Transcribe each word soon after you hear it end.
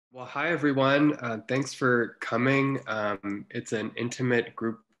Well, hi everyone. Thanks for coming. It's an intimate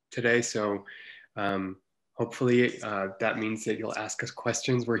group today, so um, hopefully that means that you'll ask us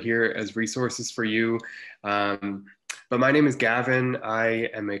questions. We're here as resources for you. Um, but my name is Gavin. I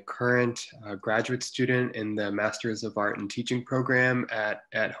am a current graduate student in the Masters of Art and Teaching program at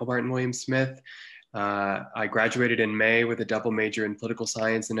Hobart and William Smith. I graduated in May with a double major in political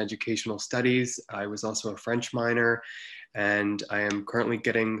science and educational studies. I was also a French minor, and I am currently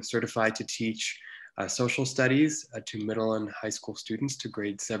getting certified to teach social studies to middle and high school students to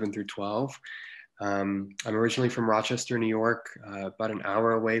grades 7 through 12. I'm originally from Rochester, New York, about an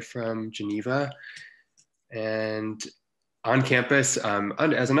hour away from Geneva. And on campus,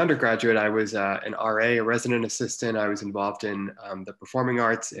 as an undergraduate, I was an RA, a resident assistant. I was involved in the performing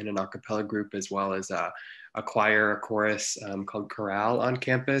arts in an a cappella group, as well as a choir, a chorus called Chorale on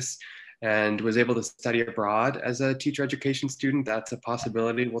campus, and was able to study abroad as a teacher education student. That's a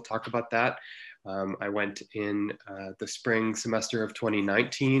possibility. We'll talk about that. I went in the spring semester of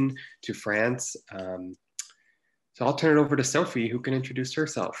 2019 to France. So I'll turn it over to Sophie, who can introduce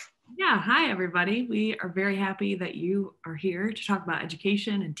herself. Yeah, hi everybody. We are very happy that you are here to talk about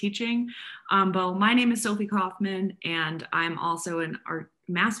education and teaching. But my name is Sophie Kaufman, and I'm also an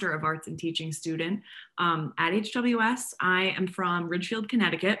Master of Arts and Teaching student at HWS. I am from Ridgefield,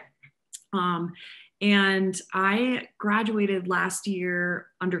 Connecticut. And I graduated last year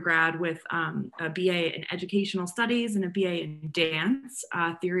undergrad with a BA in Educational Studies and a BA in Dance,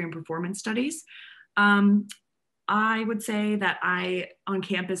 Theory and Performance Studies. I would say that I, on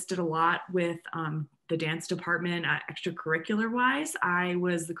campus, did a lot with the dance department extracurricular wise. I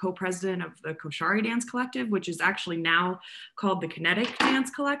was the co-president of the Koshari Dance Collective, which is actually now called the Kinetic Dance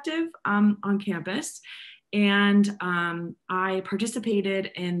Collective on campus. And I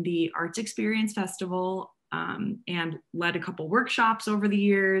participated in the Arts Experience Festival and led a couple workshops over the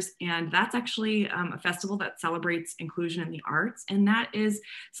years. And that's actually a festival that celebrates inclusion in the arts. And that is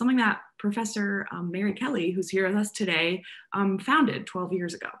something that Professor Mary Kelly, who's here with us today, founded 12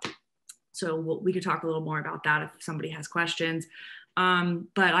 years ago. So we could talk a little more about that if somebody has questions.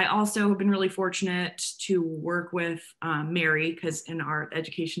 But I also have been really fortunate to work with Mary, because in our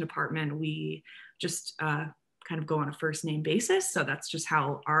education department, we just kind of go on a first name basis. So that's just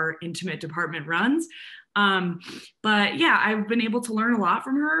how our intimate department runs. But yeah, I've been able to learn a lot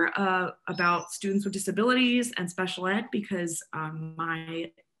from her about students with disabilities and special ed, because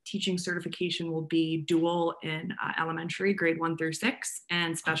my teaching certification will be dual in elementary grade 1 through 6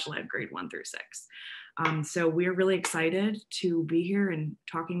 and special ed grade 1 through 6. So we're really excited to be here and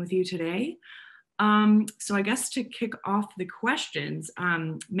talking with you today. So I guess to kick off the questions,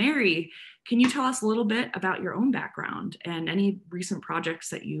 Mary, can you tell us a little bit about your own background and any recent projects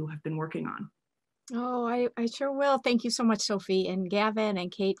that you have been working on? Oh, I sure will. Thank you so much, Sophie and Gavin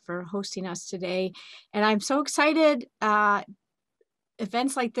and Kate, for hosting us today. And I'm so excited.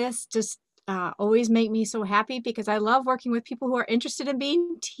 Events like this just always make me so happy, because I love working with people who are interested in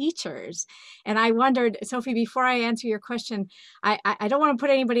being teachers. And I wondered, Sophie, before I answer your question, I don't want to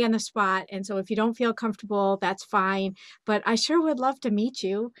put anybody on the spot. And so if you don't feel comfortable, that's fine. But I sure would love to meet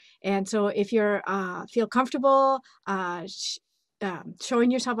you. And so if you're feel comfortable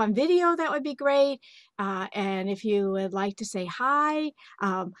showing yourself on video, that would be great. And if you would like to say hi,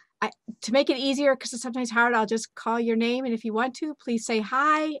 to make it easier, because it's sometimes hard, I'll just call your name. And if you want to, please say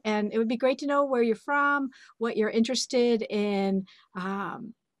hi. And it would be great to know where you're from, what you're interested in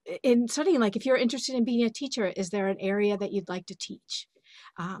studying. Like if you're interested in being a teacher, is there an area that you'd like to teach?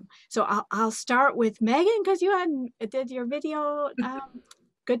 So I'll start with Megan, because you did your video.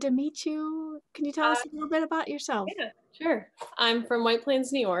 Good to meet you. Can you tell us a little bit about yourself? Yeah, sure. I'm from White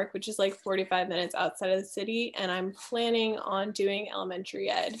Plains, New York, which is like 45 minutes outside of the city. And I'm planning on doing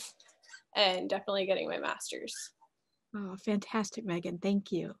elementary ed and definitely getting my master's. Oh, fantastic, Megan.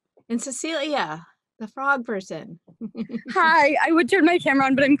 Thank you. And Cecilia, the frog person. Hi, I would turn my camera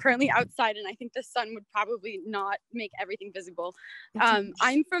on, but I'm currently outside and I think the sun would probably not make everything visible.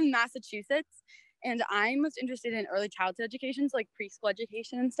 I'm from Massachusetts. And I'm most interested in early childhood education, so like preschool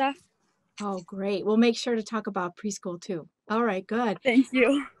education and stuff. Oh, great. We'll make sure to talk about preschool too. All right, good. Thank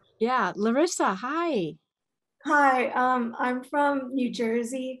you. Yeah, Larissa, hi. Hi, I'm from New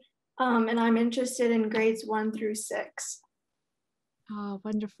Jersey, and I'm interested in grades 1 through 6. Oh,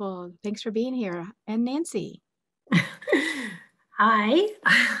 wonderful. Thanks for being here. And Nancy. Hi,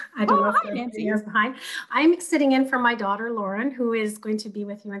 I don't know if there are videos behind. I'm sitting in for my daughter, Lauren, who is going to be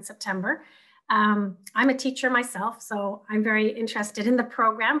with you in September. I'm a teacher myself, so I'm very interested in the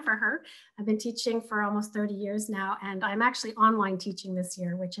program for her. I've been teaching for almost 30 years now, and I'm actually online teaching this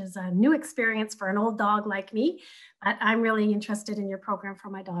year, which is a new experience for an old dog like me. But I'm really interested in your program for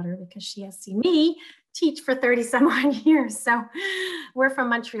my daughter because she has seen me teach for 30 some odd years. So we're from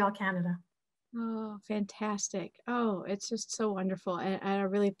Montreal, Canada. Oh, fantastic. Oh, it's just so wonderful. And I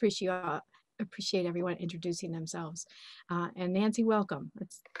really appreciate everyone introducing themselves. And Nancy, welcome.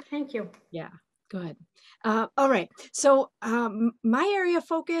 Thank you. Yeah, good. All right. So my area of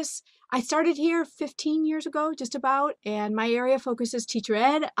focus, I started here 15 years ago, just about, and my area of focus is teacher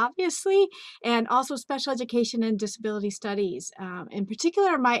ed, obviously, and also special education and disability studies. In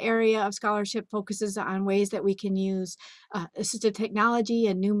particular, my area of scholarship focuses on ways that we can use assistive technology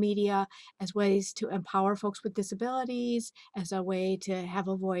and new media as ways to empower folks with disabilities, as a way to have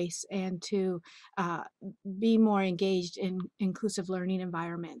a voice and to be more engaged in inclusive learning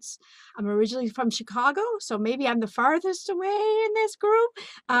environments. I'm originally from Chicago, so maybe I'm the farthest away in this group,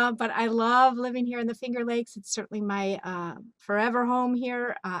 but I love living here in the Finger Lakes. It's certainly my forever home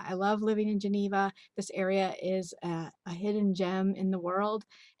here. I love living in Geneva. This area is a hidden gem in the world,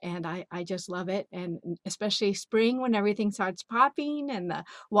 and I just love it. And especially spring when everything starts popping and the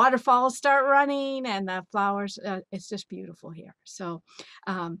waterfalls start running and the flowers, it's just beautiful here. So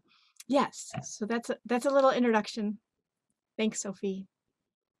yes, so that's a little introduction. Thanks, Sophie.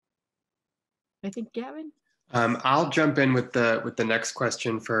 I think Gavin? I'll jump in with the next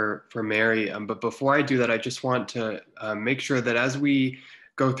question for Mary. But before I do that, I just want to make sure that as we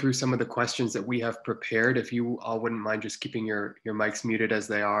go through some of the questions that we have prepared, if you all wouldn't mind just keeping your mics muted as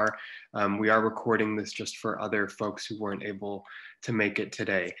they are. We are recording this just for other folks who weren't able to make it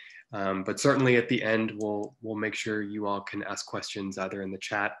today. But certainly at the end, we'll make sure you all can ask questions either in the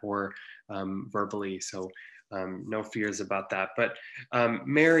chat or verbally. So no fears about that. But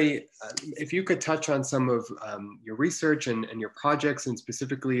Mary, if you could touch on some of your research and your projects, and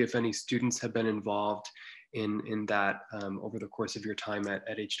specifically if any students have been involved in that over the course of your time at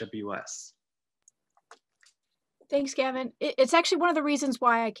HWS. Thanks, Gavin. It's actually one of the reasons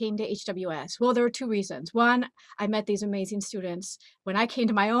why I came to HWS. Well, there are two reasons. One, I met these amazing students when I came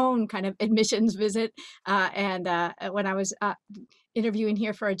to my own kind of admissions visit and when I was interviewing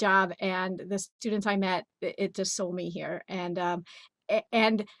here for a job, and the students I met, it just sold me here. And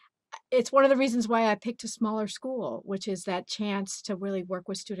it's one of the reasons why I picked a smaller school, which is that chance to really work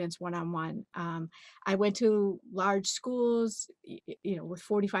with students one-on-one. I went to large schools, with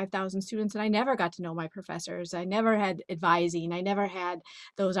 45,000 students, and I never got to know my professors. I never had advising. I never had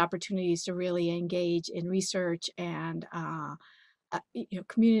those opportunities to really engage in research and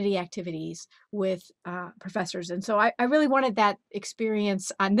community activities with professors. And so I really wanted that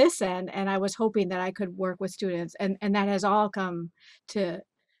experience on this end, and I was hoping that I could work with students, and that has all come to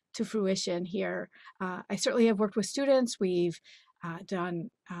fruition here. I certainly have worked with students. We've done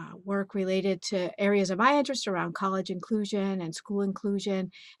work related to areas of my interest around college inclusion and school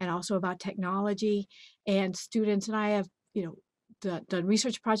inclusion, and also about technology. And students and I have, done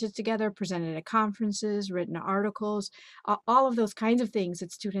research projects together, presented at conferences, written articles, all of those kinds of things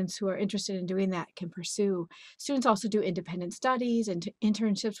that students who are interested in doing that can pursue. Students also do independent studies and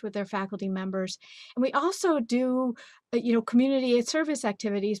internships with their faculty members. And we also do, community service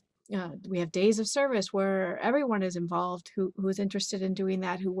activities. We have days of service where everyone is involved who is interested in doing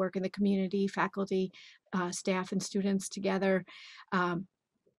that, who work in the community, faculty, staff, and students together.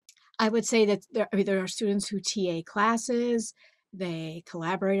 I would say that there are students who TA classes. They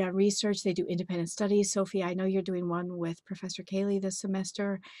collaborate on research. They do independent studies. Sophie, I know you're doing one with Professor Cayley this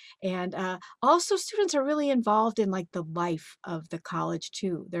semester. And also students are really involved in like the life of the college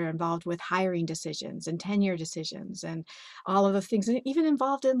too. They're involved with hiring decisions and tenure decisions and all of the things, and even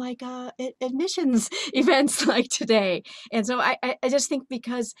involved in like admissions events like today. And so I just think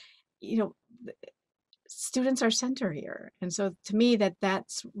because, students are center here. And so to me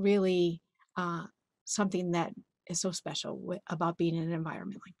that's really something that is so special about being in an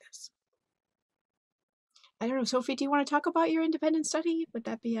environment like this. I don't know, Sophie, do you want to talk about your independent study? Would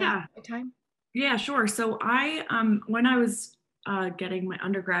that be a time? Yeah, sure. So I, when I was getting my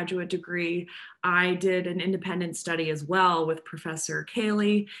undergraduate degree, I did an independent study as well with Professor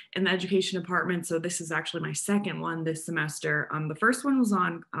Cayley in the education department. So this is actually my second one this semester. The first one was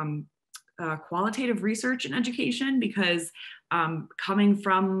on qualitative research in education, because coming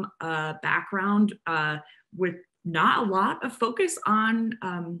from a background with not a lot of focus on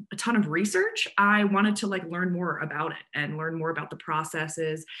a ton of research, I wanted to learn more about it and learn more about the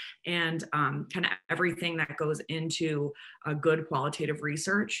processes and kind of everything that goes into a good qualitative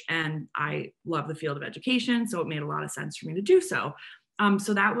research. And I love the field of education, so it made a lot of sense for me to do so.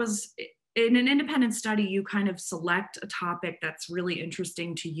 So that was in an independent study, you kind of select a topic that's really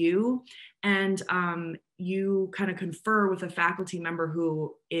interesting to you, and you kind of confer with a faculty member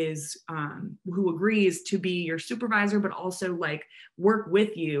who agrees to be your supervisor, but also like work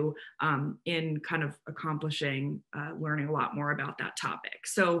with you in kind of accomplishing learning a lot more about that topic.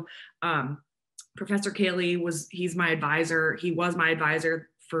 So Professor Cayley he's my advisor. He was my advisor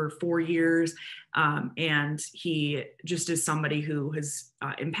for 4 years. And he just is somebody who has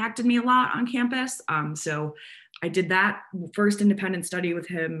impacted me a lot on campus. So I did that first independent study with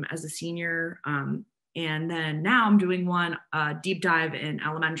him as a senior. And then now I'm doing one deep dive in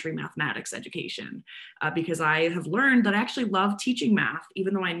elementary mathematics education because I have learned that I actually love teaching math,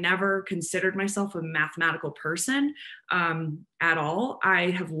 even though I never considered myself a mathematical person at all.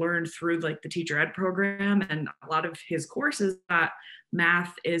 I have learned through like the teacher ed program and a lot of his courses that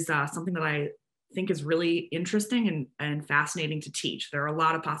math is something that I think is really interesting and fascinating to teach. There are a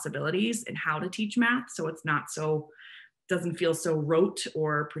lot of possibilities in how to teach math, so it's not doesn't feel so rote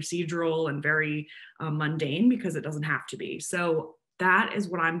or procedural and very mundane, because it doesn't have to be. So that is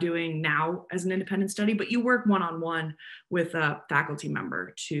what I'm doing now as an independent study, but you work one-on-one with a faculty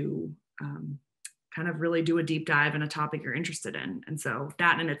member to kind of really do a deep dive in a topic you're interested in. And so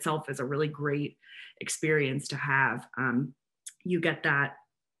that in itself is a really great experience to have. You get that,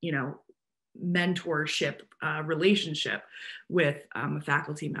 mentorship relationship with a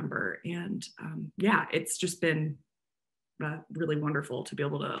faculty member. And yeah, it's just been really wonderful to be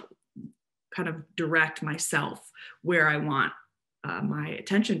able to kind of direct myself where I want my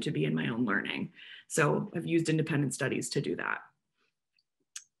attention to be in my own learning. So I've used independent studies to do that.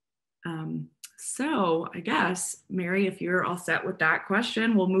 So I guess, Mary, if you're all set with that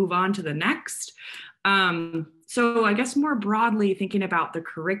question, we'll move on to the next. So I guess more broadly, thinking about the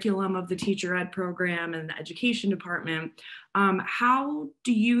curriculum of the teacher ed program and the education department, how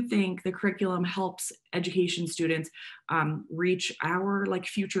do you think the curriculum helps education students reach our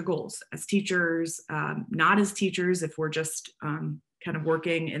future goals as teachers, not as teachers if we're just kind of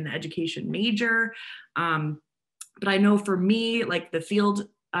working in the education major? But I know for me, like the field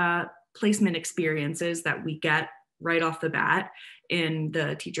placement experiences that we get right off the bat in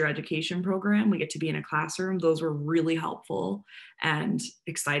the teacher education program, we get to be in a classroom. Those were really helpful and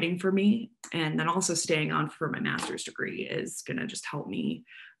exciting for me. And then also staying on for my master's degree is going to just help me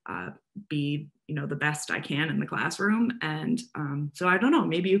be, the best I can in the classroom. And so I don't know,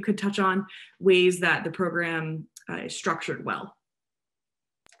 maybe you could touch on ways that the program is structured well.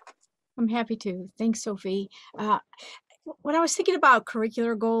 I'm happy to. Thanks, Sophie. When I was thinking about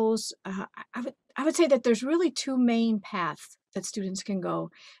curricular goals, I would say that there's really two main paths that students can go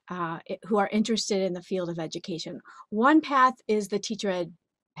who are interested in the field of education. One path is the teacher ed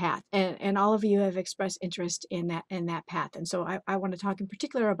path, and all of you have expressed interest in that path. And so I want to talk in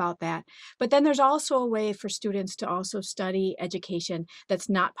particular about that. But then there's also a way for students to also study education that's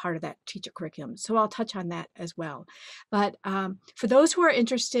not part of that teacher curriculum. So I'll touch on that as well. But for those who are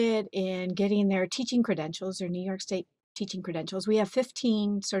interested in getting their teaching credentials or New York State teaching credentials, we have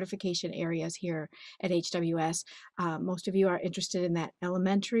 15 certification areas here at HWS. Most of you are interested in that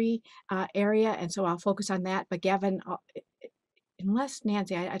elementary area, and so I'll focus on that. But Gavin, unless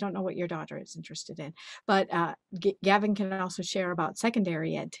Nancy, I don't know what your daughter is interested in, but Gavin can also share about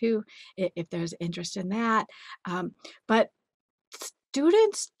secondary ed too, if there's interest in that. But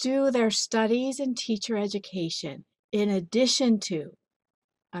students do their studies in teacher education in addition to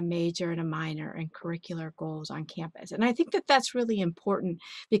a major and a minor and curricular goals on campus. And I think that that's really important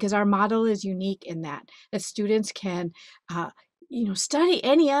because our model is unique in that students can, study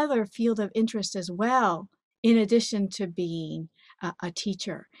any other field of interest as well, in addition to being a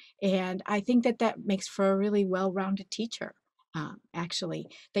teacher. And I think that that makes for a really well-rounded teacher. Actually,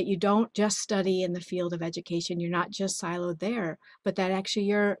 that you don't just study in the field of education, you're not just siloed there, but that actually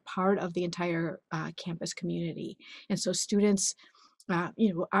you're part of the entire campus community. And so students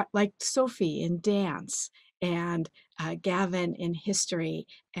like Sophie in dance and Gavin in history.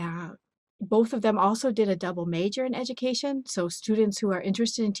 Both of them also did a double major in education. So students who are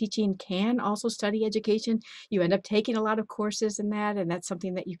interested in teaching can also study education. You end up taking a lot of courses in that, and that's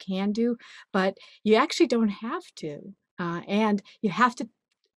something that you can do, but you actually don't have to. And you have to,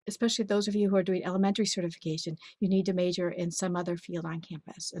 especially those of you who are doing elementary certification, you need to major in some other field on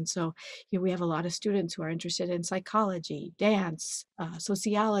campus. And so we have a lot of students who are interested in psychology, dance,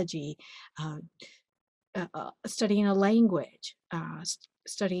 sociology, studying a language,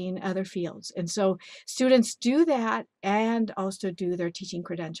 studying other fields. And so students do that and also do their teaching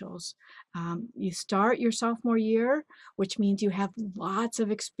credentials. You start your sophomore year, which means you have lots of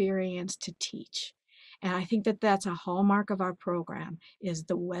experience to teach. And I think that that's a hallmark of our program, is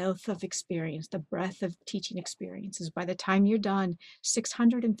the wealth of experience, the breadth of teaching experiences. By the time you're done,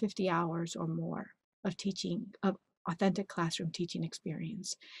 650 hours or more of teaching, of authentic classroom teaching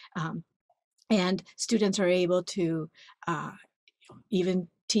experience. And students are able to even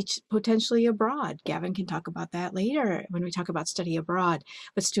teach potentially abroad. Gavin can talk about that later when we talk about study abroad,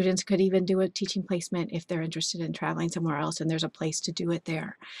 but students could even do a teaching placement if they're interested in traveling somewhere else and there's a place to do it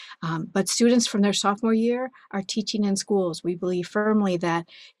there. But students from their sophomore year are teaching in schools. We believe firmly that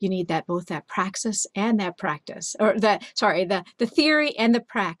you need that, both that praxis and that practice, or that, sorry, the theory and the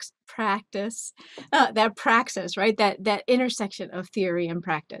practice, that praxis, right? That intersection of theory and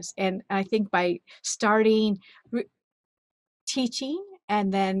practice. And I think by starting teaching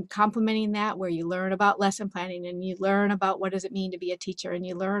and then complementing that, where you learn about lesson planning and you learn about what does it mean to be a teacher, and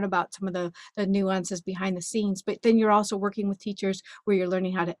you learn about some of the nuances behind the scenes, but then you're also working with teachers where you're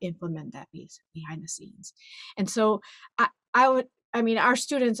learning how to implement that piece behind the scenes. And so I mean, our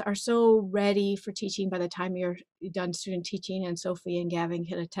students are so ready for teaching by the time you're done student teaching, and Sophie and Gavin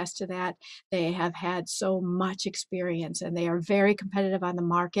can attest to that. They have had so much experience and they are very competitive on the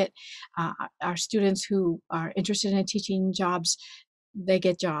market. Our students who are interested in teaching jobs, they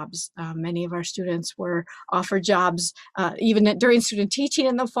get jobs. Many of our students were offered jobs even during student teaching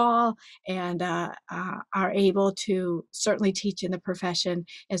in the fall, and are able to certainly teach in the profession.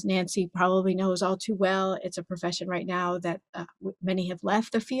 As Nancy probably knows all too well, it's a profession right now that many have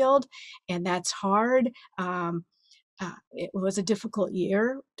left the field, and that's hard. It was a difficult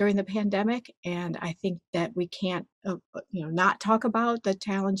year during the pandemic, and I think that we can't, not talk about the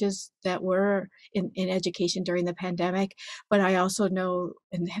challenges that were in education during the pandemic. But I also know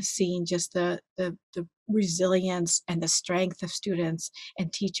and have seen just the resilience and the strength of students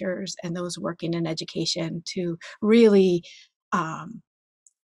and teachers and those working in education to really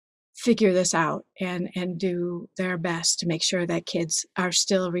figure this out and do their best to make sure that kids are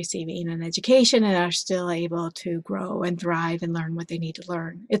still receiving an education and are still able to grow and thrive and learn what they need to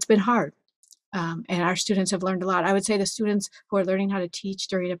learn. It's been hard. And our students have learned a lot. I would say the students who are learning how to teach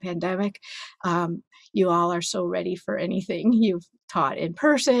during a pandemic, you all are so ready for anything. You've taught in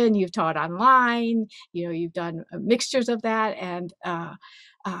person, you've taught online, you've done mixtures of that, and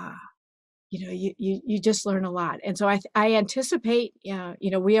you just learn a lot. And so I anticipate,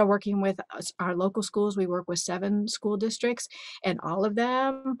 we are working with our local schools. We work with 7 school districts, and all of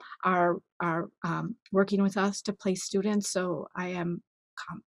them are working with us to place students. So I am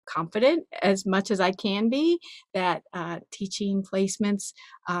confident as much as I can be that teaching placements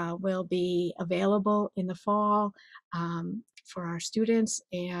will be available in the fall for our students.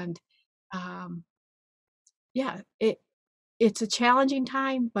 And yeah, it's a challenging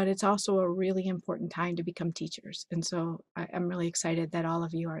time, but it's also a really important time to become teachers. And so I'm really excited that all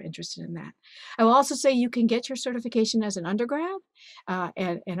of you are interested in that. I will also say you can get your certification as an undergrad,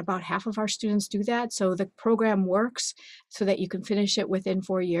 and about half of our students do that. So the program works so that you can finish it within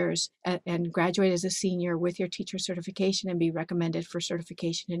 4 years and graduate as a senior with your teacher certification and be recommended for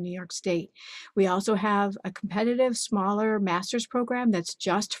certification in New York State. We also have a competitive, smaller master's program that's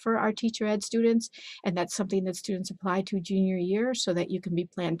just for our teacher ed students, and that's something that students apply to junior year so that you can be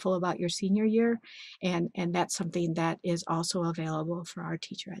planful about your senior year. And that's something that is also available for our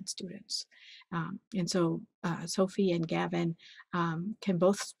teacher ed students. And so Sophie and Gavin can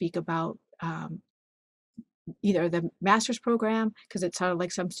both speak about either the master's program, because it sounded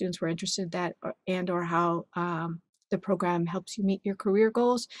like some students were interested in that, or how the program helps you meet your career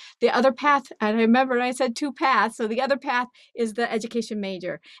goals. The other path, and I remember I said 2 paths, so the other path is the education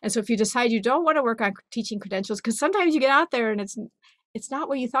major. And so if you decide you don't want to work on teaching credentials, because sometimes you get out there and it's not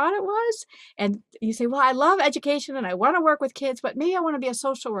what you thought it was, and you say, well, I love education and I want to work with kids, but maybe I want to be a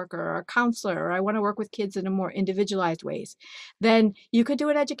social worker or a counselor, or I want to work with kids in a more individualized ways, then you could do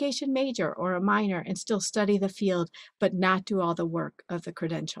an education major or a minor and still study the field, but not do all the work of the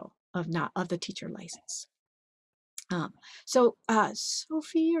credential of the teacher license. So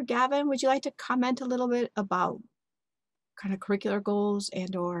Sophie or Gavin, would you like to comment a little bit about kind of curricular goals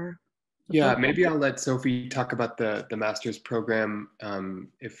and or? Yeah, maybe I'll let Sophie talk about the master's program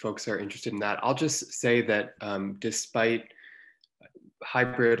if folks are interested in that. I'll just say that despite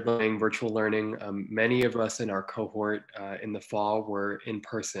hybrid learning, virtual learning, many of us in our cohort in the fall were in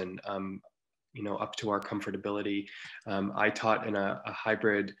person, up to our comfortability. I taught in a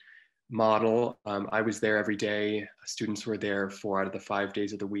hybrid model. I was there every day. Students were there 4 out of the 5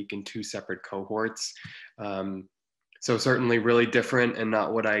 days of the week in 2 separate cohorts. So certainly really different and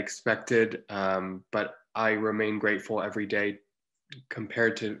not what I expected, but I remain grateful every day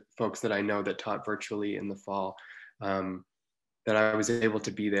compared to folks that I know that taught virtually in the fall. that I was able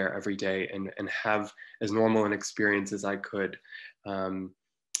to be there every day and have as normal an experience as I could.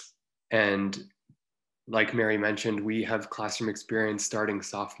 And like Mary mentioned, we have classroom experience starting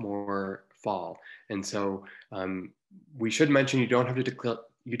sophomore fall. And so we should mention you don't have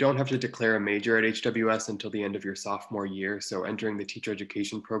to declare a major at HWS until the end of your sophomore year. So entering the teacher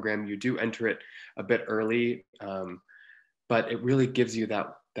education program, you do enter it a bit early, but it really gives you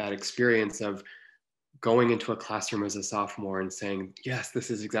that experience of going into a classroom as a sophomore and saying, yes, this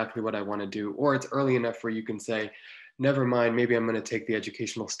is exactly what I want to do. Or it's early enough where you can say, never mind, maybe I'm going to take the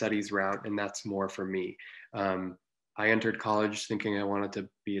educational studies route and that's more for me. I entered college thinking I wanted to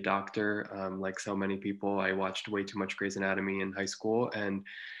be a doctor. Like so many people, I watched way too much Grey's Anatomy in high school and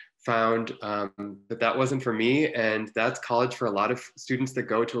found that wasn't for me. And that's college for a lot of students that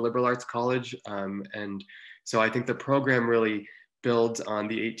go to a liberal arts college. And so I think the program really builds on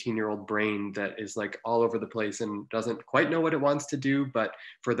the 18-year-old brain that is like all over the place and doesn't quite know what it wants to do. But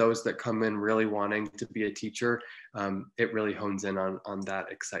for those that come in really wanting to be a teacher, it really hones in on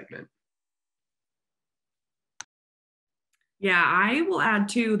that excitement. Yeah, I will add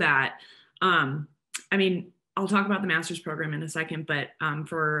to that. I mean, I'll talk about the master's program in a second, but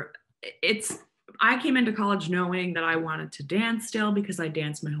I came into college knowing that I wanted to dance still because I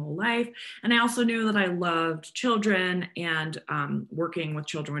danced my whole life. And I also knew that I loved children and working with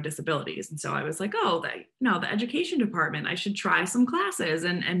children with disabilities. And so I was like, oh, the education department, I should try some classes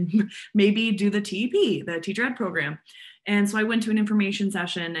and maybe do the TEP, the teacher ed program. And so I went to an information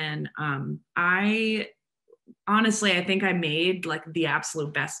session and honestly, I think I made like the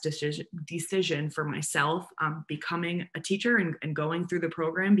absolute best decision for myself, becoming a teacher and going through the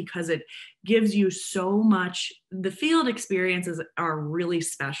program, because it gives you so much. The field experiences are really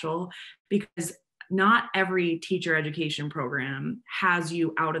special because not every teacher education program has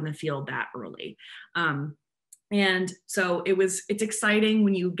you out in the field that early. And so it's exciting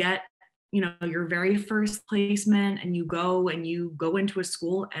when you get your very first placement and you go into a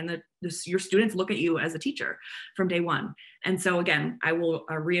school and your students look at you as a teacher from day one. And so again, I will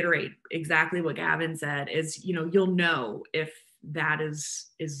reiterate exactly what Gavin said is, you'll know if that is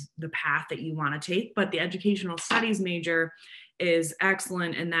the path that you want to take. But the educational studies major is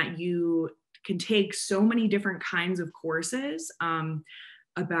excellent in that you can take so many different kinds of courses,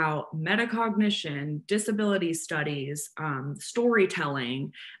 about metacognition, disability studies, storytelling,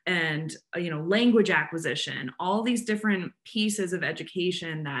 and language acquisition, all these different pieces of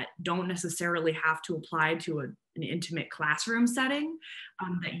education that don't necessarily have to apply to an intimate classroom setting,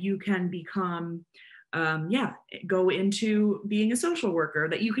 that you can become, go into being a social worker,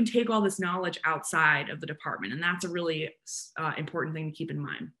 that you can take all this knowledge outside of the department. And that's a really important thing to keep in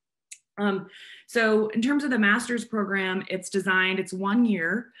mind. So in terms of the master's program, it's 1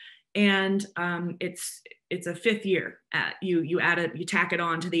 year, and it's a 5th year. You tack it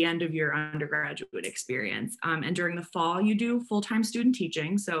on to the end of your undergraduate experience. And during the fall, you do full-time student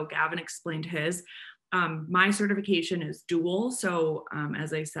teaching. So Gavin explained his. My certification is dual. So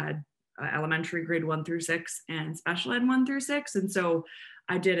as I said, elementary grade 1 through 6 and special ed 1 through 6. And so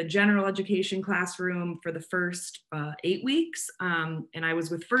I did a general education classroom for the first 8 weeks, and I was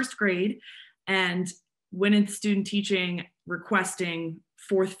with 1st grade and went into student teaching requesting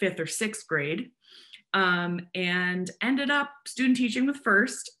 4th, 5th, or 6th grade, and ended up student teaching with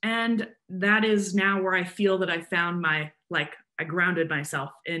 1st. And that is now where I feel that I found I grounded myself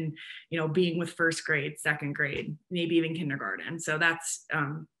in, being with 1st grade, 2nd grade, maybe even kindergarten. So that's,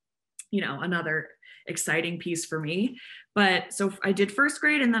 another exciting piece for me. But so I did 1st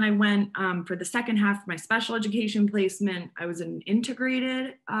grade, and then I went for the second half of my special education placement. I was in an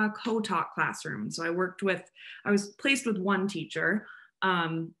integrated co-taught classroom. So I was placed with one teacher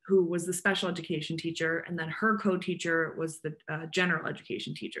who was the special education teacher, and then her co-teacher was the general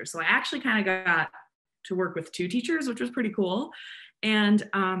education teacher. So I actually kind of got to work with 2 teachers, which was pretty cool. And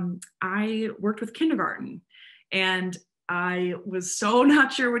I worked with kindergarten, and I was so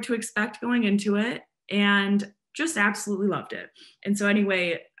not sure what to expect going into it, and just absolutely loved it. And so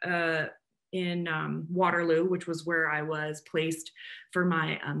anyway, in Waterloo, which was where I was placed for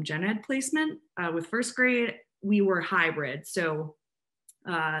my gen ed placement with 1st grade, we were hybrid. So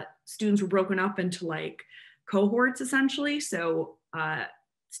students were broken up into like cohorts essentially. So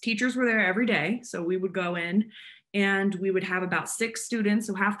teachers were there every day. So we would go in and we would have about 6 students.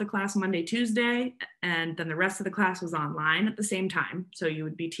 So half the class Monday, Tuesday, and then the rest of the class was online at the same time. So you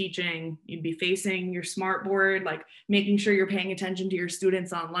would be teaching, you'd be facing your smart board, like making sure you're paying attention to your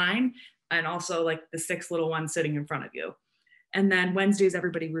students online, and also like the 6 little ones sitting in front of you. And then Wednesdays,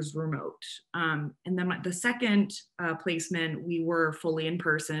 everybody was remote. And then the second placement, we were fully in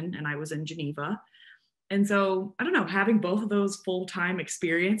person, and I was in Geneva. And so, I don't know, having both of those full-time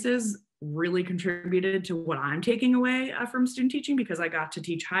experiences really contributed to what I'm taking away from student teaching, because I got to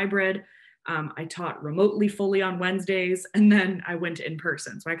teach hybrid. I taught remotely fully on Wednesdays, and then I went in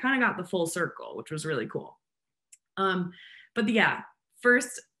person. So I kind of got the full circle, which was really cool. But yeah,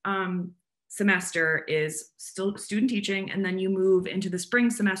 first semester is still student teaching, and then you move into the spring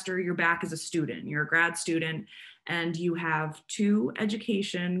semester, you're back as a student, you're a grad student, and you have 2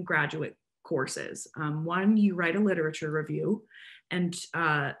 education graduate courses. One, you write a literature review, and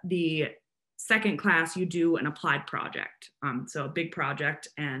the second class, you do an applied project. So a big project,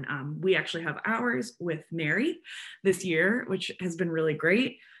 and we actually have ours with Mary this year, which has been really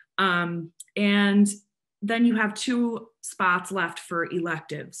great. And then you have 2 spots left for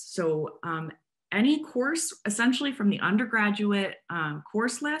electives. So any course essentially from the undergraduate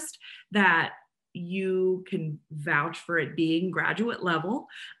course list that you can vouch for it being graduate level.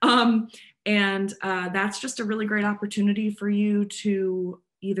 And that's just a really great opportunity for you to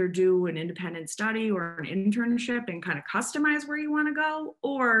either do an independent study or an internship and kind of customize where you want to go,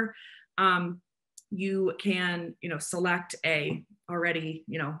 or you can, select a already,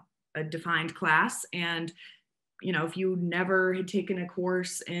 a defined class. And, if you never had taken a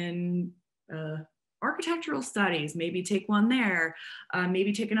course in architectural studies, maybe take one there,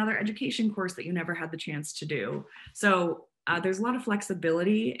 maybe take another education course that you never had the chance to do. So there's a lot of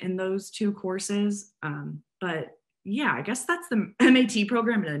flexibility in those 2 courses. But yeah, I guess that's the MAT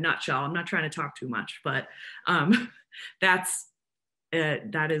program in a nutshell. I'm not trying to talk too much, but that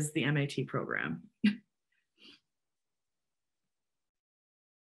is the MAT program.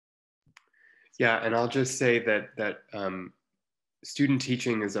 Yeah, and I'll just say that student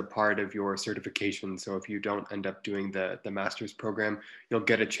teaching is a part of your certification. So if you don't end up doing the master's program, you'll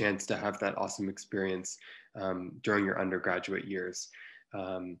get a chance to have that awesome experience during your undergraduate years.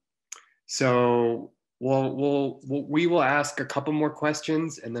 So we will ask a couple more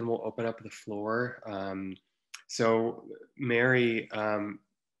questions, and then we'll open up the floor. So Mary,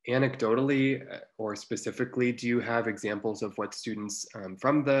 anecdotally or specifically, do you have examples of what students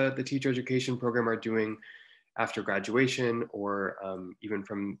from the teacher education program are doing after graduation, or even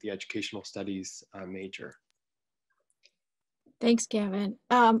from the educational studies major? Thanks, Gavin.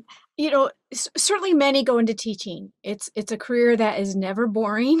 Certainly many go into teaching. It's a career that is never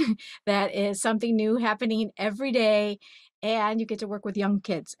boring, that is something new happening every day, and you get to work with young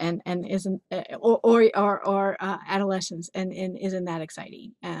kids and isn't or adolescents, and isn't that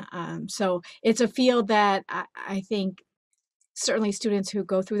exciting? So it's a field that I think certainly students who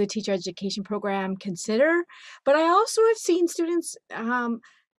go through the teacher education program consider, but I also have seen students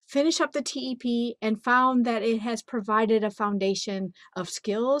finish up the TEP and found that it has provided a foundation of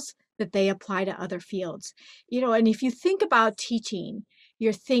skills that they apply to other fields. And if you think about teaching,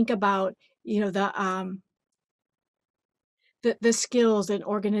 you think about, the skills in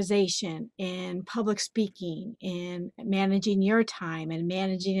organization, in public speaking, in managing your time and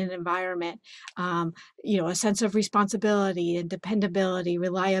managing an environment, a sense of responsibility and dependability,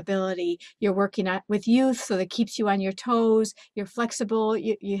 reliability. You're working with youth, so that keeps you on your toes. You're flexible.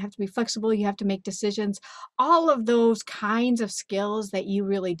 You have to be flexible. You have to make decisions. All of those kinds of skills that you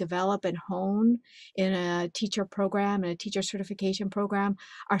really develop and hone in a teacher program and a teacher certification program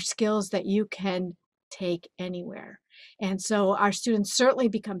are skills that you can take anywhere. And so our students certainly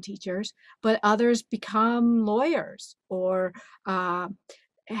become teachers, but others become lawyers, or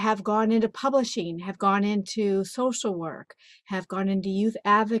have gone into publishing, have gone into social work, have gone into youth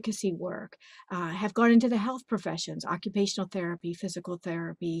advocacy work, have gone into the health professions, occupational therapy, physical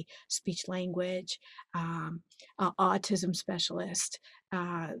therapy, speech language, autism specialist,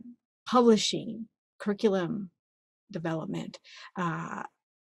 publishing, curriculum development,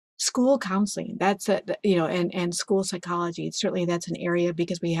 school counseling, that's and school psychology. Certainly that's an area,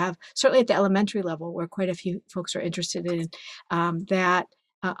 because we have, certainly at the elementary level, where quite a few folks are interested in that.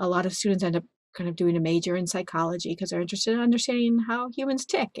 A lot of students end up kind of doing a major in psychology because they're interested in understanding how humans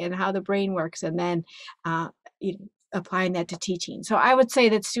tick and how the brain works, and then applying that to teaching. So I would say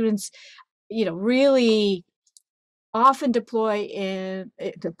that students, really often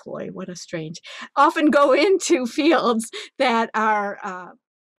often go into fields that are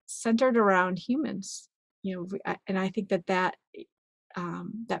centered around humans, and I think that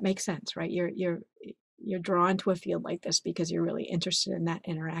makes sense, right? You're drawn to a field like this because you're really interested in that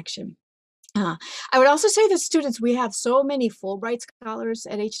interaction. I would also say that students, we have so many Fulbright scholars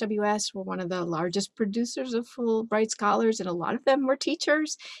at HWS. We're one of the largest producers of Fulbright scholars, and a lot of them were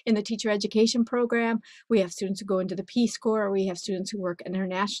teachers in the teacher education program. We have students who go into the Peace Corps. We have students who work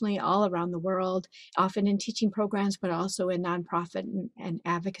internationally all around the world, often in teaching programs, but also in nonprofit and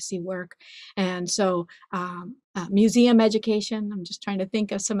advocacy work. And so museum education, I'm just trying to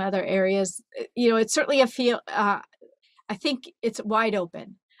think of some other areas. It's certainly a field, I think it's wide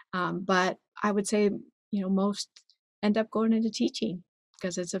open. But I would say, most end up going into teaching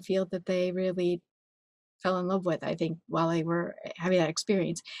because it's a field that they really fell in love with, I think, while they were having that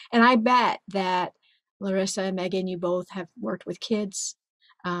experience. And I bet that Larissa and Megan, you both have worked with kids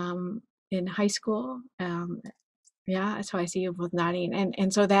in high school. Yeah, that's how I see you both nodding.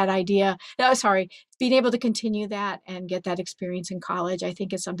 And so that idea, being able to continue that and get that experience in college, I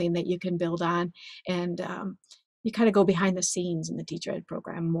think is something that you can build on. And you kind of go behind the scenes in the teacher ed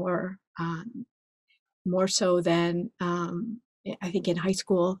program more so than I think in high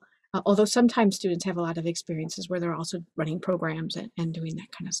school, although sometimes students have a lot of experiences where they're also running programs and doing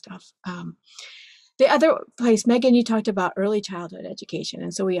that kind of stuff. The other place, Megan, you talked about early childhood education.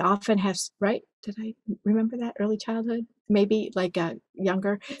 And so we often have, right? Did I remember that? Early childhood? Maybe like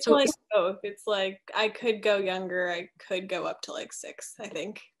younger? It's like both. It's like I could go younger. I could go up to like 6, I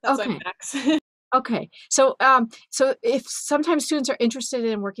think. That's my max. Okay. So if sometimes students are interested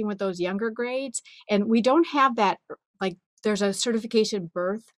in working with those younger grades, and we don't have that, like there's a certification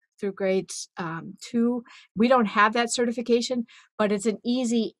birth through grades 2. We don't have that certification, but it's an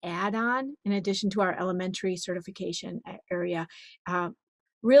easy add-on in addition to our elementary certification area.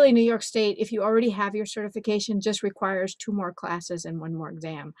 Really, New York State, if you already have your certification, just requires 2 more classes and 1 more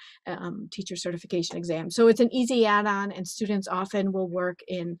exam, teacher certification exam. So it's an easy add-on, and students often will work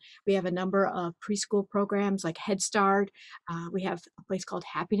we have a number of preschool programs like Head Start. We have a place called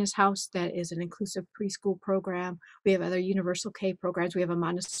Happiness House that is an inclusive preschool program. We have other Universal K programs. We have a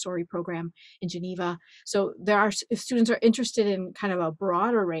Montessori program in Geneva. So if students are interested in kind of a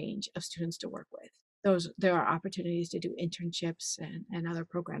broader range of students to work with, there are opportunities to do internships and other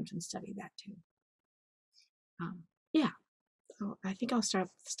programs and study that too. Yeah, so I think I'll stop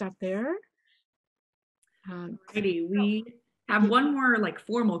there. Alrighty, we have one more like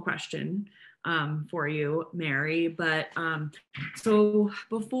formal question for you, Mary, but so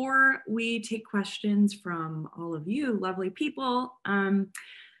before we take questions from all of you lovely people,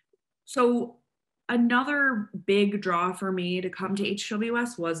 so another big draw for me to come to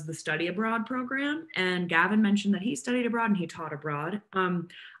HWS was the study abroad program. And Gavin mentioned that he studied abroad and he taught abroad.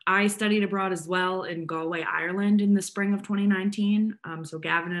 I studied abroad as well in Galway, Ireland in the spring of 2019. So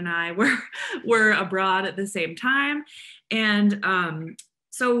Gavin and I were abroad at the same time. And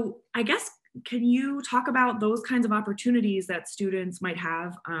so I guess, can you talk about those kinds of opportunities that students might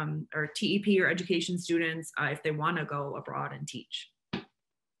have, or TEP or education students, if they want to go abroad and teach?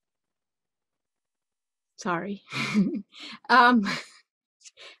 Sorry. I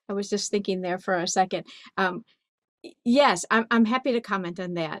was just thinking there for a second. Yes, I'm happy to comment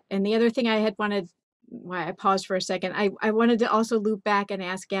on that. And the other thing I had wanted, why I paused for a second, I wanted to also loop back and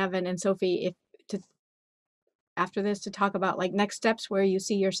ask Gavin and Sophie after this to talk about like next steps where you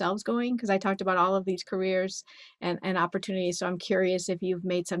see yourselves going, because I talked about all of these careers and opportunities. So I'm curious if you've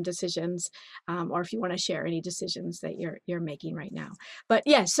made some decisions or if you want to share any decisions that you're making right now. But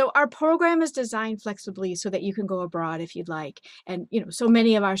yes, so our program is designed flexibly so that you can go abroad if you'd like. And so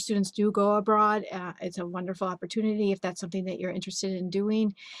many of our students do go abroad. It's a wonderful opportunity if that's something that you're interested in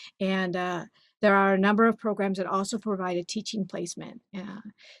doing. And there are a number of programs that also provide a teaching placement.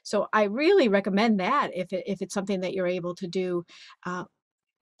 So I really recommend that if it's something that you're able to do.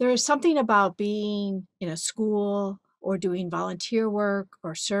 There is something about being in a school or doing volunteer work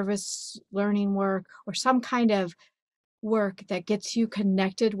or service learning work or some kind of work that gets you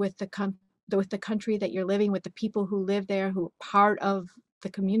connected with the country that you're living, with the people who live there, who are part of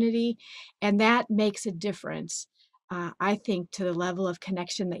the community. And that makes a difference, I think, to the level of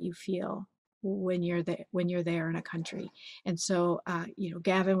connection that you feel when you're there in a country. And so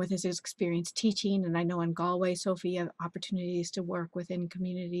Gavin with his experience teaching, and I know in Galway, Sophie, have opportunities to work within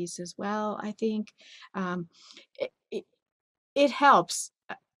communities as well. I think it helps,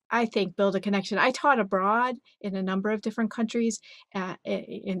 I think, build a connection. I taught abroad in a number of different countries,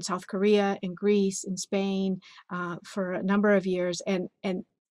 in South Korea, in Greece, in Spain, for a number of years, and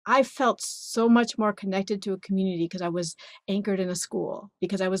I felt so much more connected to a community because I was anchored in a school,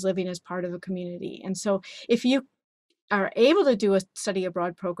 because I was living as part of a community. And so if you are able to do a study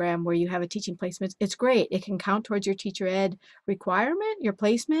abroad program where you have a teaching placement, it's great. It can count towards your teacher ed requirement, your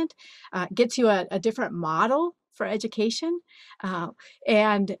placement, gets you a different model for education.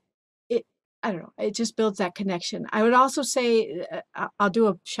 And I don't know, it just builds that connection. I would also say, I'll do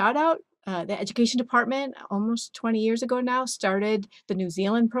a shout out. The education department almost 20 years ago now started the New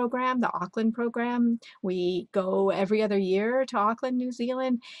Zealand program, the Auckland program. We go every other year to Auckland, New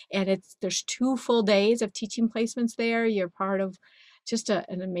Zealand, and there's 2 full days of teaching placements there. You're part of just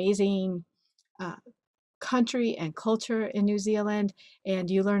an amazing country and culture in New Zealand, and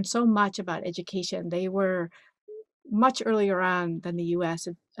you learn so much about education. They were much earlier on than the U.S.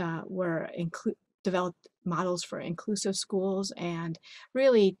 Developed models for inclusive schools, and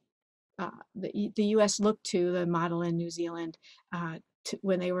really the U.S. looked to the model in New Zealand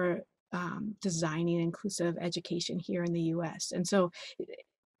when they were designing inclusive education here in the U.S. And so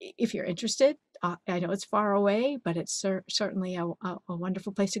if you're interested, I know it's far away, but it's certainly a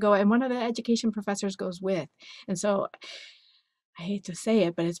wonderful place to go. And one of the education professors goes with. And so I hate to say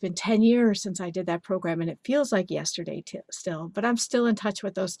it, but it's been 10 years since I did that program, and it feels like yesterday still, but I'm still in touch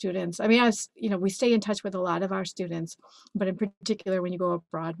with those students. I mean, we stay in touch with a lot of our students, but in particular, when you go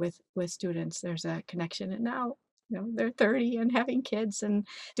abroad with students, there's a connection. And now, they're 30 and having kids and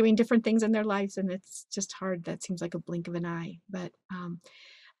doing different things in their lives, and it's just hard. That seems like a blink of an eye, but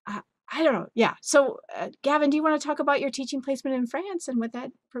I don't know. Yeah. So Gavin, do you want to talk about your teaching placement in France and what that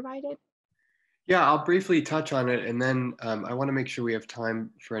provided? Yeah, I'll briefly touch on it, and then I want to make sure we have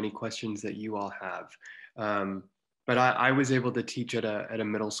time for any questions that you all have. But I was able to teach at a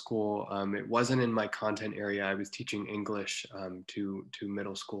middle school. It wasn't in my content area. I was teaching English to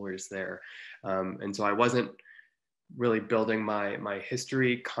middle schoolers there, and so I wasn't really building my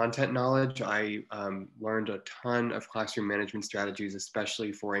history content knowledge. I learned a ton of classroom management strategies,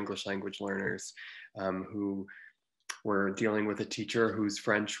 especially for English language learners who were dealing with a teacher whose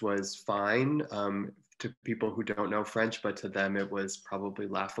French was fine to people who don't know French, but to them it was probably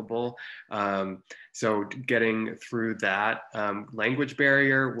laughable. So getting through that language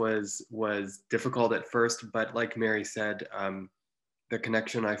barrier was difficult at first, but like Mary said, the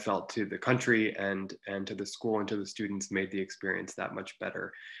connection I felt to the country and to the school and to the students made the experience that much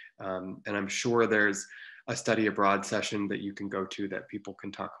better. And I'm sure there's a study abroad session that you can go to that people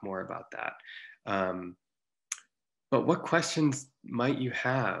can talk more about that. But what questions might you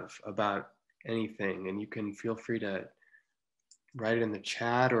have about anything? And you can feel free to write it in the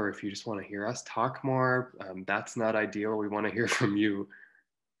chat, or if you just want to hear us talk more, that's not ideal. We want to hear from you.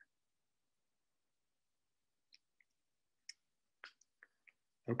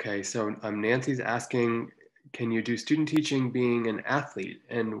 Okay, so Nancy's asking, can you do student teaching being an athlete,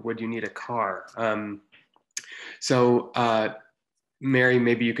 and would you need a car? Mary,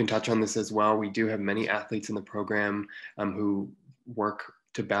 maybe you can touch on this as well. We do have many athletes in the program who work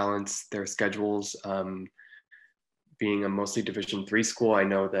to balance their schedules. Being a mostly Division III school, I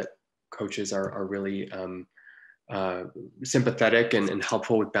know that coaches are really sympathetic and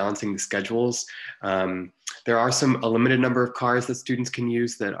helpful with balancing the schedules. There are a limited number of cars that students can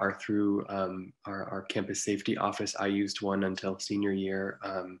use that are through our campus safety office. I used one until senior year.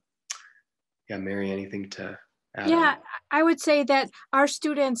 Yeah, Mary, anything to add? Yeah, I would say that our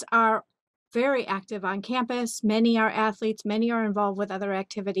students are very active on campus. Many are athletes, many are involved with other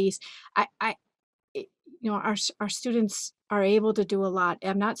activities. Our students are able to do a lot.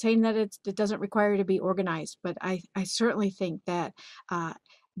 I'm not saying that it doesn't require you to be organized, but I certainly think that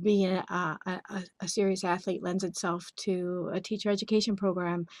being a serious athlete lends itself to a teacher education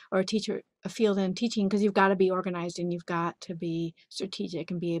program or a field in teaching, because you've got to be organized and you've got to be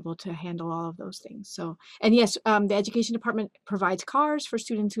strategic and be able to handle all of those things. So, and yes, the education department provides cars for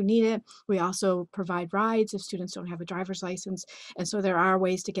students who need it. We also provide rides if students don't have a driver's license. And so there are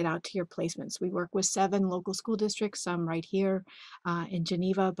ways to get out to your placements. We work with 7 local school districts, some right here in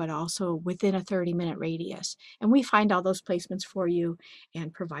Geneva, but also within a 30-minute radius. And we find all those placements for you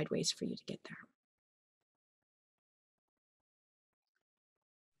and provide ways for you to get there.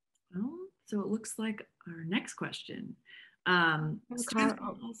 Oh, so it looks like our next question. Not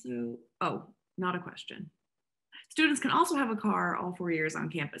a question. Students can also have a car all 4 years on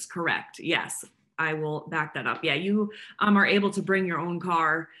campus, correct? Yes, I will back that up. Yeah, you are able to bring your own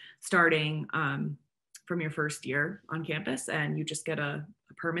car starting from your first year on campus, and you just get a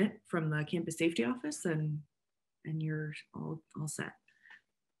permit from the campus safety office, and you're all set.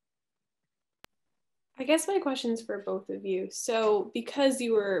 I guess my question's for both of you. So because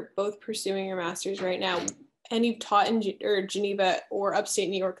you were both pursuing your master's right now, and you've taught in Geneva or upstate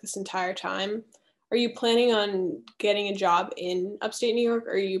New York this entire time, are you planning on getting a job in upstate New York,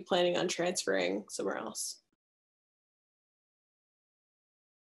 or are you planning on transferring somewhere else?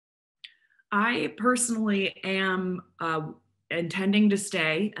 I personally am intending to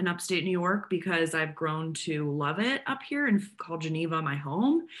stay in upstate New York because I've grown to love it up here and call Geneva my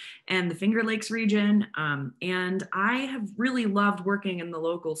home and the Finger Lakes region. And I have really loved working in the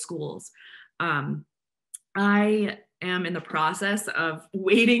local schools. I am in the process of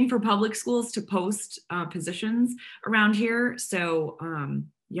waiting for public schools to post positions around here. So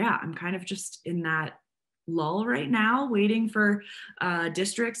yeah, I'm kind of just in that lull right now, waiting for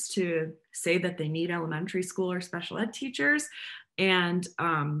districts to say that they need elementary school or special ed teachers. And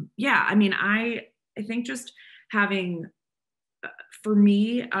yeah, I mean, I think just having, for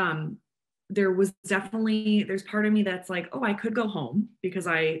me, there's part of me that's like, oh, I could go home because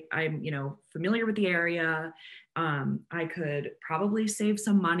I'm, familiar with the area. I could probably save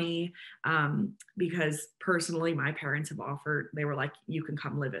some money because personally, my parents have offered, they were like, you can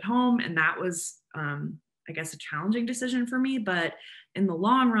come live at home. And that was, I guess, a challenging decision for me. But in the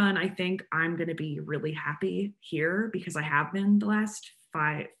long run, I think I'm going to be really happy here because I have been the last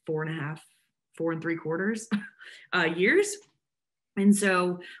 4 3/4 years. And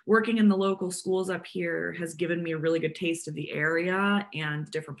so working in the local schools up here has given me a really good taste of the area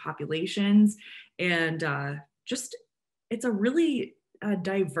and different populations. And just, it's a really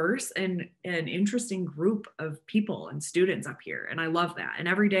diverse and interesting group of people and students up here. And I love that. And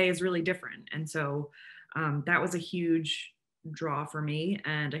every day is really different. And so that was a huge draw for me.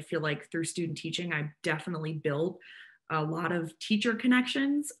 And I feel like through student teaching, I've definitely built a lot of teacher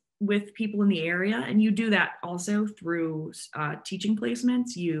connections with people in the area. And you do that also through teaching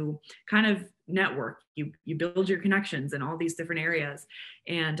placements. You kind of network, you build your connections in all these different areas.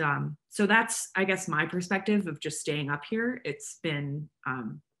 And so that's, I guess, my perspective of just staying up here. It's been,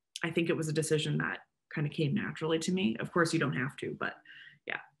 I think it was a decision that kind of came naturally to me. Of course, you don't have to, but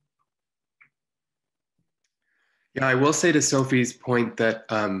yeah. Yeah, I will say to Sophie's point that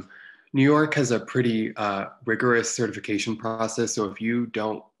New York has a pretty rigorous certification process. So if you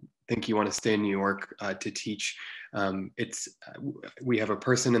don't think you want to stay in New York to teach, we have a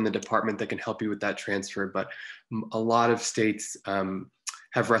person in the department that can help you with that transfer, but a lot of states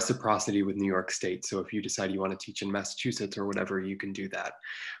have reciprocity with New York State. So if you decide you want to teach in Massachusetts or whatever, you can do that.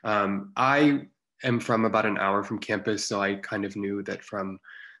 I am from about an hour from campus, so I kind of knew that from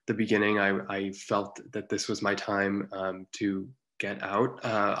the beginning, I felt that this was my time to get out.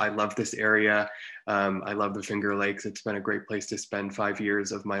 I love this area. I love the Finger Lakes. It's been a great place to spend 5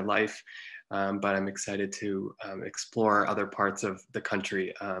 years of my life, but I'm excited to explore other parts of the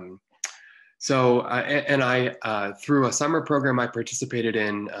country. Through a summer program I participated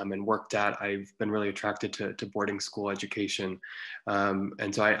in and worked at, I've been really attracted to boarding school education.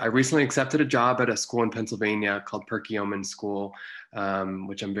 And so I recently accepted a job at a school in Pennsylvania called Perkiomen School,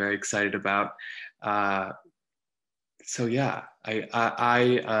 which I'm very excited about. So yeah,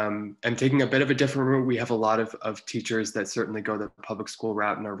 I am taking a bit of a different route. We have a lot of teachers that certainly go the public school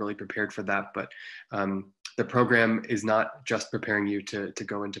route and are really prepared for that. But the program is not just preparing you to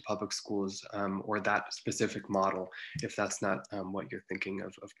go into public schools or that specific model, if that's not what you're thinking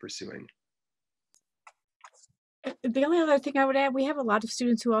of pursuing. The only other thing I would add, we have a lot of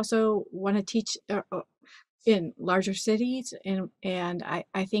students who also want to teach in larger cities. And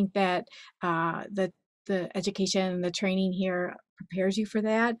I think that the education and the training here prepares you for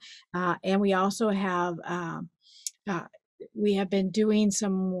that. And we also have, we have been doing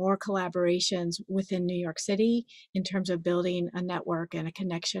some more collaborations within New York City in terms of building a network and a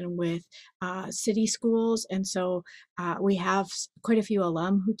connection with city schools. And so we have quite a few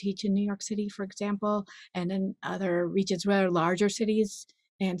alum who teach in New York City, for example, and in other regions where larger cities.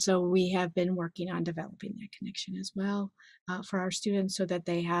 And so we have been working on developing that connection as well for our students so that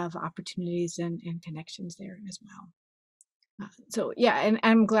they have opportunities and connections there as well. So yeah, and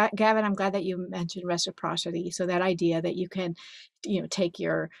I'm glad, Gavin, I'm glad that you mentioned reciprocity. So that idea that you can, take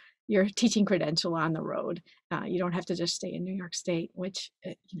your teaching credential on the road. You don't have to just stay in New York State, which,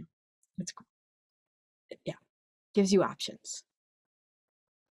 it's, yeah, gives you options.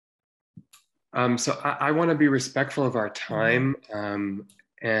 So I want to be respectful of our time.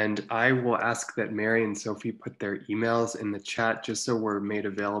 And I will ask that Mary and Sophie put their emails in the chat just so we're made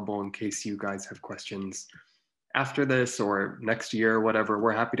available in case you guys have questions after this or next year, whatever.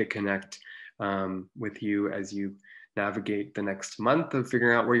 We're happy to connect with you as you navigate the next month of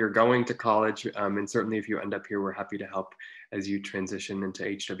figuring out where you're going to college. And certainly if you end up here, we're happy to help as you transition into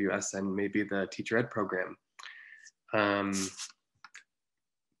HWS and maybe the teacher ed program.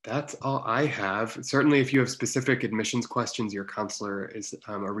 That's all I have. Certainly, if you have specific admissions questions, your counselor is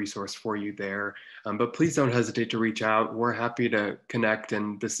a resource for you there. But please don't hesitate to reach out. We're happy to connect,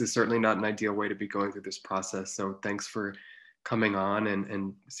 and this is certainly not an ideal way to be going through this process. So thanks for coming on,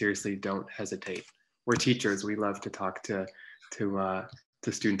 and seriously, don't hesitate. We're teachers. We love to talk to to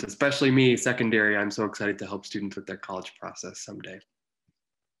students, especially me, secondary. I'm so excited to help students with their college process someday.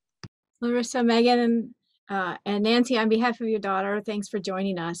 Larissa, Megan, and Nancy, on behalf of your daughter, thanks for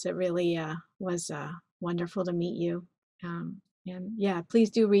joining us. It really was wonderful to meet you. And yeah, please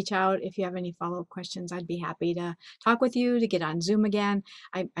do reach out if you have any follow-up questions. I'd be happy to talk with you, to get on Zoom again.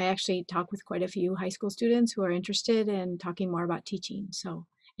 I actually talk with quite a few high school students who are interested in talking more about teaching. So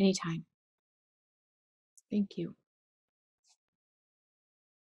anytime. Thank you.